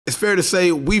it's fair to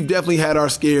say we've definitely had our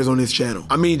scares on this channel.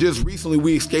 I mean, just recently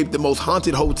we escaped the most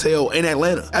haunted hotel in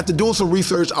Atlanta. After doing some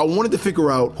research, I wanted to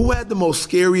figure out who had the most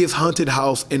scariest haunted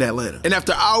house in Atlanta. And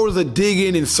after hours of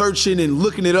digging and searching and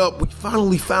looking it up, we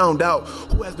finally found out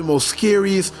who has the most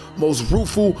scariest, most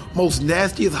rueful, most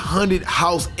nastiest haunted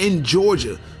house in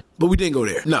Georgia. But we didn't go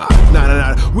there. Nah.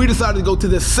 We decided to go to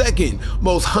the second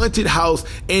most haunted house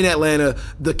in Atlanta,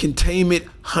 the Containment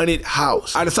Haunted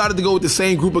House. I decided to go with the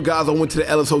same group of guys I went to the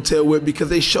Ellis Hotel with because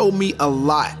they showed me a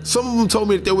lot. Some of them told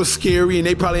me that they were scary and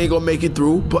they probably ain't gonna make it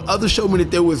through, but others showed me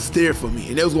that they was there for me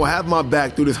and they was gonna have my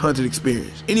back through this haunted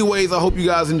experience. Anyways, I hope you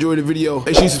guys enjoyed the video.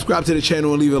 Make sure you subscribe to the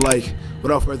channel and leave a like.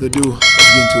 Without further ado,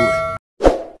 let's get into it.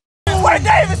 Where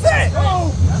Davis at?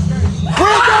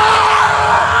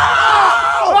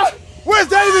 Where's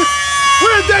Davis?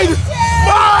 Where's Davis?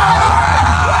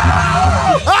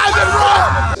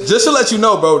 Just to let you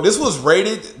know, bro, this was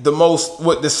rated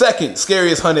the second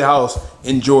scariest haunted house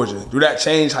in Georgia. Do that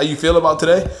change how you feel about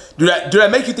today? Do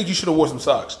that make you think you should have wore some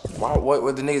socks? Wow,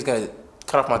 what the niggas gotta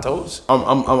cut off my toes?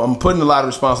 I'm putting a lot of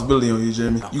responsibility on you,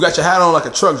 Jeremy. You got your hat on like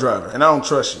a truck driver, and I don't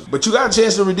trust you. But you got a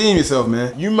chance to redeem yourself,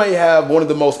 man. You may have one of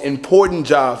the most important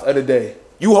jobs of the day.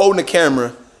 You holding the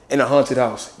camera in a haunted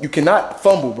house. You cannot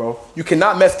fumble, bro. You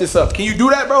cannot mess this up. Can you do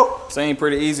that, bro? Seems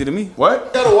pretty easy to me. What?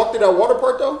 You gotta walk through that water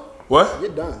park though? What? You're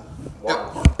done. Water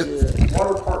park. Yeah,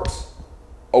 water parks.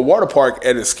 A water park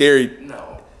at a scary... No.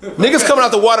 Niggas coming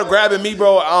out the water grabbing me,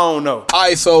 bro, I don't know. All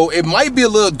right, so it might be a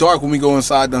little dark when we go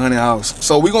inside the haunted house.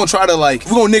 So we're gonna try to we're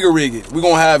gonna nigga rig it. We're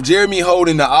gonna have Jeremy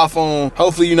holding the iPhone.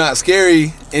 Hopefully you're not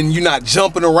scary and you're not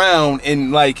jumping around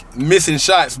and missing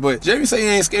shots. But Jeremy say he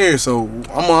ain't scared, so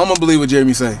I'm gonna believe what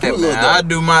Jeremy say. Hey, man, I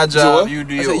do my job, you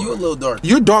do yours. I say you a little dark.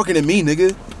 You're darker than me,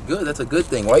 nigga. Good, that's a good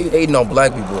thing. Why you hating on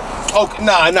black people? Okay,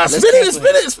 nah,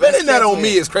 spinning that on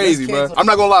me is crazy, bro. I'm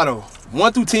not gonna lie though.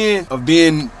 1 through 10 of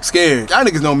being scared. Y'all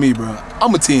niggas know me, bro.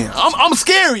 I'm a 10. I'm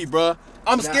scary, bro.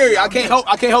 I'm scary. I can't help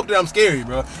that I'm scary,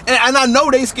 bro. And I know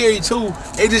they scary too.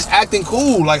 They just acting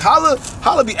cool. Like Holla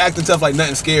be acting tough like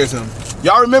nothing scares him.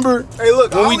 Y'all remember? Hey,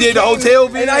 look, when we did the hotel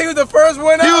video? And now he was the first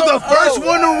one out. He was the first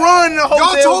one to run the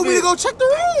hotel. Y'all told me to go check the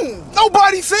room.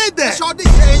 Nobody said that. Y'all did.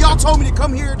 And y'all told me to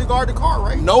come here to guard the car,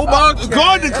 right? Nobody.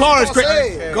 Guard the car is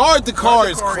crazy. Guard the car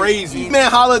is crazy. Man,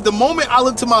 Holla, the moment I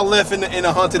looked to my left in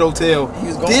a haunted hotel,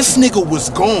 this nigga was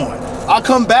gone. I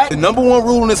come back. The #1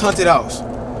 rule in this haunted house: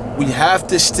 we have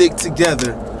to stick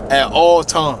together at all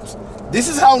times. This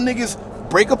is how niggas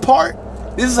break apart.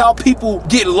 This is how people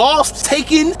get lost,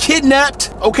 taken,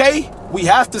 kidnapped, okay? We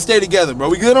have to stay together, bro.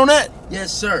 We good on that?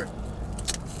 Yes, sir.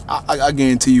 I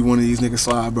guarantee you one of these niggas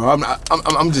slide, bro.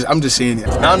 I'm just saying it.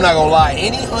 Now, I'm not gonna lie,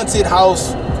 any haunted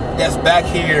house that's back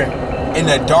here in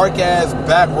a dark ass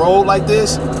back road like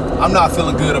this, I'm not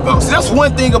feeling good about. See, that's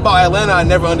one thing about Atlanta I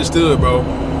never understood, bro.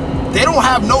 They don't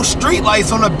have no street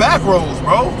lights on the back roads,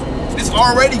 bro. It's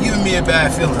already giving me a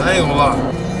bad feeling, I ain't gonna lie.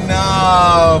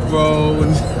 Nah, bro.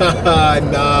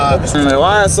 Nah.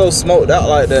 Why is so smoked out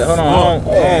like that? Hold on.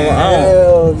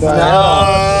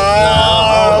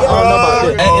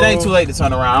 It ain't too late to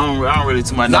turn around. I don't really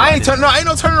too much. Ain't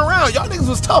no turning around. Y'all niggas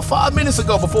was tough 5 minutes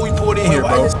ago before we pulled in here,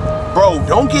 bro. Bro,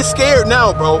 don't get scared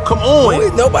now, bro. Come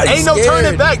on. Nobody's ain't no scared.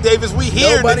 turning back, Davis. We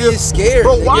here, Nobody nigga. is scared.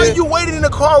 Bro, why are you waiting in the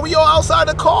car? We all outside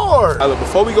the car. Right, look,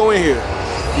 before we go in here,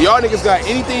 y'all niggas got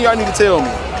anything y'all need to tell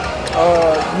me?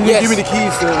 Give me the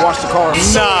keys to wash the car.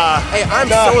 Nah. Hey, I'm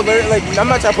so allergic. Like, I'm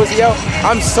not trying to pussy out.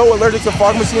 I'm so allergic to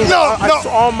fog machines.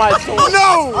 On my soul.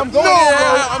 No. I'm going in,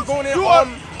 bro. I'm going in. You are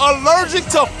allergic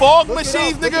to fog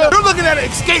machines, nigga? You're looking at an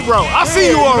escape route. I see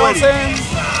you already. You know what I'm saying?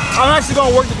 I'm actually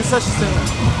gonna work the concession stand.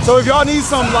 So if y'all need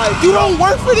some, you don't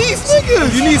work for these niggas.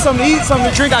 If you need something to eat, something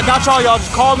to drink, I got y'all. Y'all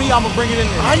just call me. I'm gonna bring it in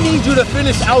there. I need you to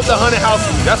finish out the haunted house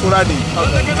for me. That's what I need.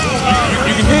 Okay.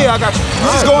 You can hear. I got you.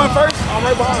 You just go in first. I'm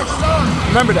right behind you.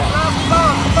 Remember that.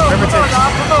 Remember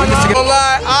that. Don't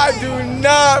lie, I do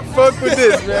not fuck with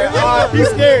this, man. Be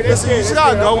scared. You just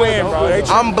gotta go in, bro.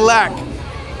 I'm black.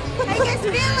 How you guys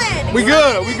feeling? We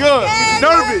good. Yeah,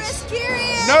 Nervous.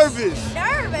 Nervous.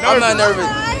 I'm not nervous.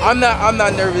 I'm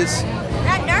not nervous.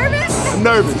 Not nervous? I'm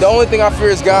nervous. The only thing I fear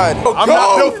is God. I'm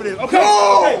not built for this.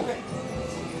 Okay.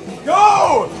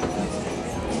 Go!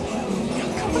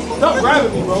 Stop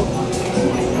grabbing me, bro.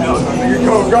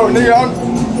 Go, nigga.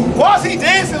 Why is he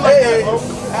dancing like that, bro?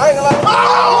 I ain't gonna lie.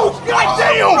 Oh,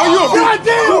 goddamn! Oh, you a bitch.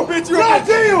 Goddamn! You a bitch. You a bitch.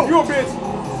 Goddamn! You a bitch.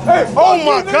 Hey, oh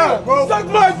my God, bro. Suck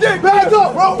my dick. Back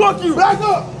up, bro. Fuck you. Back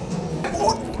up.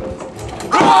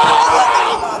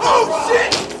 Oh,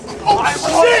 shit! Oh,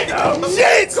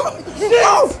 shit!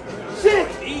 Shit!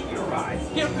 Eat your rice.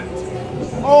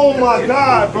 Oh my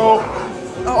God, bro.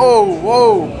 Oh,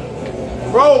 whoa.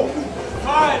 Bro,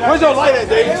 Where's your light at,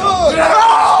 David?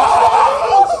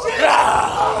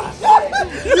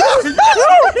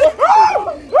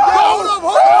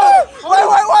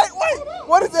 Wait.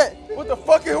 What is that? What the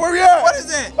fuck is, where we at? What is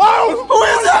that? Oh, Who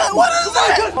is that? What is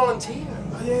that? volunteer.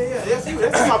 Yeah, that's you.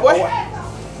 That's my boy.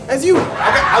 That's you.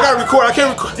 I gotta record. I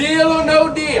can't record. Deal or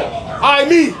no deal? Alright,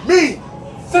 me.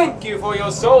 Thank you for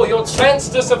your soul. Your chance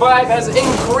to survive has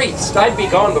increased. I'd be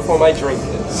gone before my drink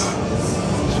is.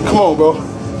 Come on, bro.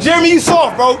 Jeremy, you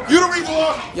soft, bro. You the reason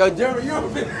why. Yo, Jeremy, you're a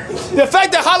bitch. The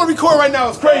fact that Hollow record right now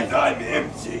is crazy. I'm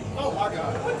empty. Oh my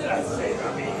god. What did I say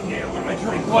about being here when my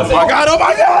drink Oh wasn't? my god. Oh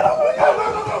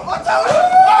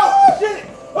shit.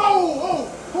 Oh.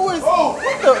 Who is?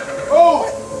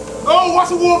 Oh, watch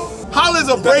the wolf. Holland's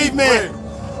a brave man.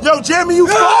 Yo, Jeremy, you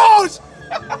false.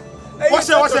 Watch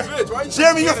that.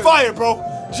 Jeremy, you're fired, bro.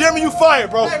 Jeremy, you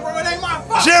fired, bro. Hey, bro, it ain't my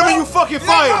fault. Jeremy, you fucking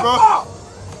fired, bro.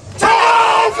 Come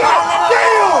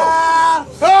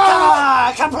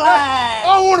on, come play. I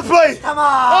don't want to play. Come on.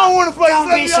 I don't want to play. Don't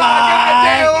be shy.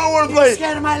 Goddamn, I don't want to play.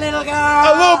 Scared of my little girl.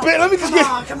 A little bit. Let me just get.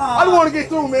 Come on. I don't want to get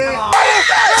through, man.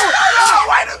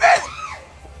 Wait a minute.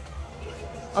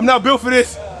 I'm not built for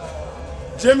this.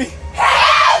 Jimmy.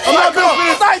 I'm not built for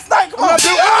this. Snipe, come on.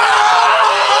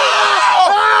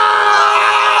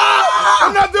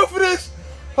 I'm not built for this.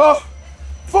 Oh,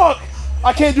 fuck.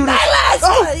 I can't do this. Last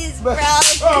one is broken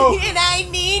and I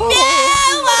need new one.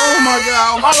 Oh my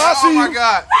god. I see Oh my you.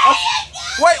 god.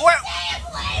 Wait, where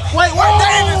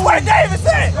Davis? Where Davis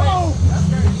at?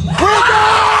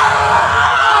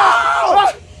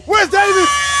 Where's Davis?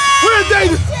 Where's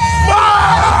Davis? Just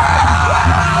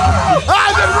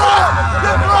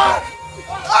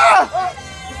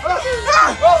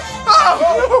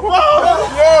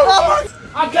run!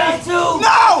 I got to.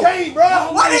 No! Hey,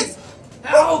 bro. What is?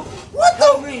 Help. What the?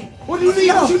 Help me. What do you need?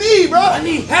 What you need, bro? I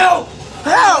need help.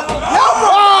 Help!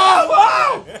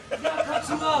 Cut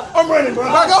you up. I'm running, bro.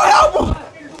 Go help him!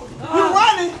 You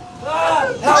running?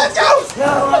 Let's go! Look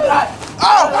at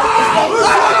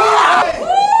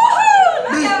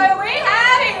what we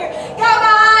have here. Come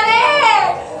on in.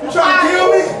 You trying to kill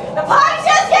me? The party's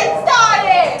just getting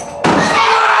started.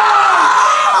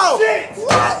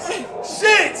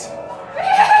 Shit!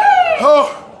 Oh.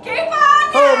 Keep on.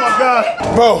 Oh my god.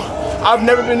 Bro, I've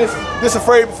never been this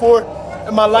afraid before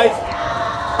in my life.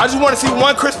 I just want to see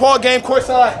one Chris Paul game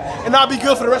courtside and I'll be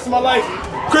good for the rest of my life.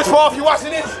 Chris Paul, if you're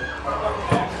watching this,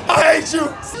 I hate you.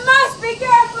 Must be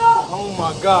careful. Oh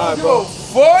my god, bro.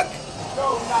 Fuck!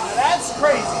 That's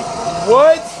crazy.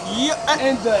 What? Yeah.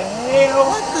 In the hell?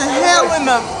 What the hell in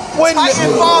the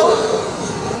Titanfall?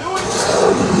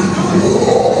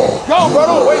 Go, bro.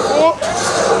 Don't wait for him.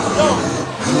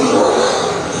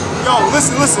 Yo,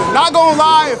 listen. Not gonna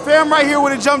lie, if fam right here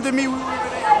would have jumped at me, we would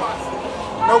have been in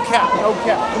No cap.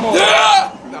 Come on.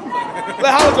 Yeah!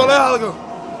 Let Holland go.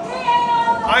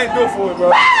 I ain't built for it, bro.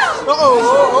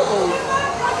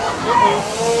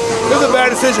 This is a bad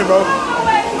decision, bro.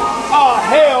 Oh,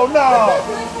 hell no.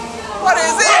 What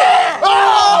is it?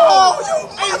 Oh!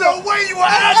 Ain't no way you an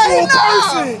actual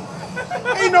person.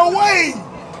 Ain't no way.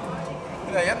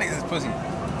 Yeah, y'all niggas is pussy.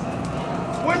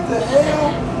 What the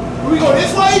hell? We go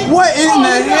this way? What in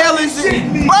the hell is it?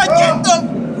 Me, Bro, get the.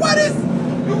 What is.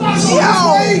 You gotta go this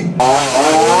way.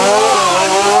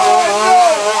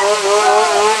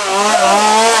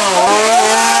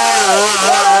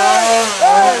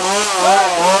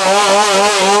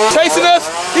 Chasing us?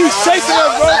 He's chasing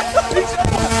us, bro.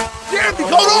 Damn,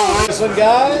 hold on. This one,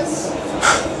 guys.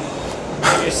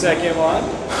 Your second one.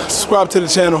 Subscribe to the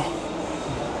channel,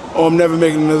 or I'm never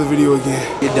making another video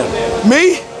again. Get done.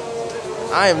 Me?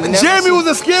 I am never. Jeremy was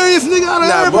the scariest nigga out of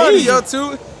everybody. Yo,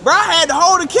 too. Bro, I had to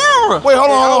hold the camera. Wait, hold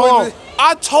on.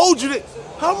 I told you that.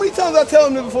 How many times I tell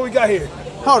him this before we got here?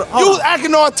 Hold on. You was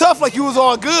acting all tough like you was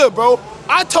all good, bro.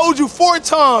 I told you 4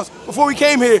 times before we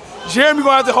came here, Jeremy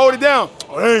gonna have to hold it down.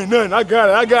 Oh, there ain't nothing. I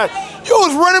got it. You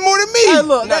was running more than me. Hey,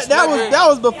 look, that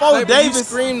was before You Davis.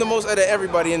 screamed the most out of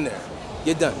everybody in there.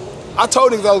 Get done. I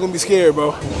told niggas I was gonna be scared,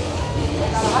 bro.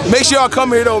 Make sure y'all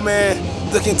come here though, man.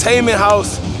 The containment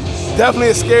house, definitely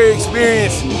a scary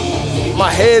experience. My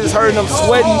head is hurting, I'm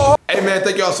sweating. Hey man,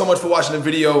 thank y'all so much for watching the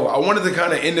video. I wanted to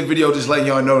kind of end the video just letting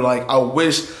y'all know, like, I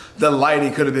wish the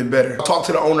lighting could have been better. I talked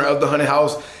to the owner of the haunted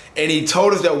house and he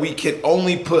told us that we can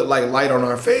only put like light on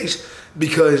our face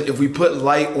because if we put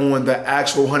light on the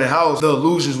actual haunted house, the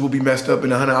illusions will be messed up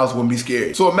and the haunted house wouldn't be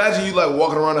scary. So imagine you like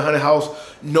walking around the haunted house,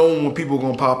 knowing when people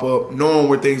gonna pop up, knowing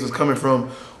where things was coming from,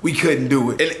 we couldn't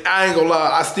do it. And I ain't gonna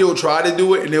lie, I still tried to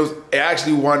do it, and it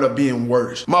actually wound up being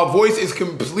worse. My voice is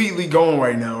completely gone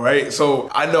right now, right? So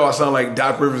I know I sound like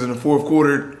Doc Rivers in the fourth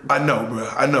quarter. I know, bro,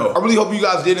 I know. I really hope you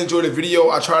guys did enjoy the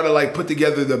video. I tried to like put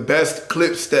together the best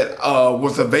clips that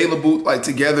was available like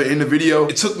together in the video.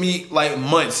 It took me like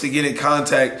months to get in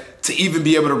contact to even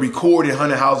be able to record in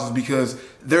haunted houses because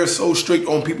they're so strict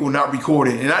on people not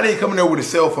recording. And I didn't come in there with a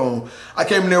cell phone. I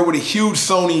came in there with a huge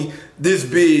Sony this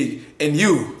big, and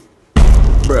you,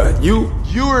 bruh,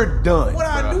 you're done. What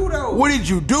I do though? What did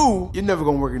you do? You're never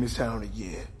gonna work in this town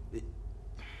again.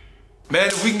 Man,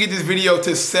 if we can get this video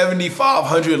to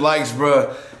 7,500 likes,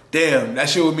 bruh, damn, that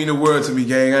shit would mean the world to me,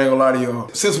 gang. I ain't gonna lie to y'all.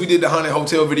 Since we did the haunted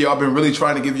hotel video, I've been really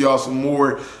trying to give y'all some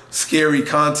more scary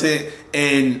content,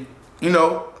 and you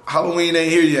know, Halloween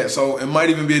ain't here yet, so it might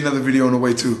even be another video on the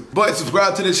way too. But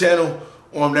subscribe to the channel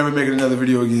or I'm never making another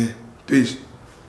video again. Peace.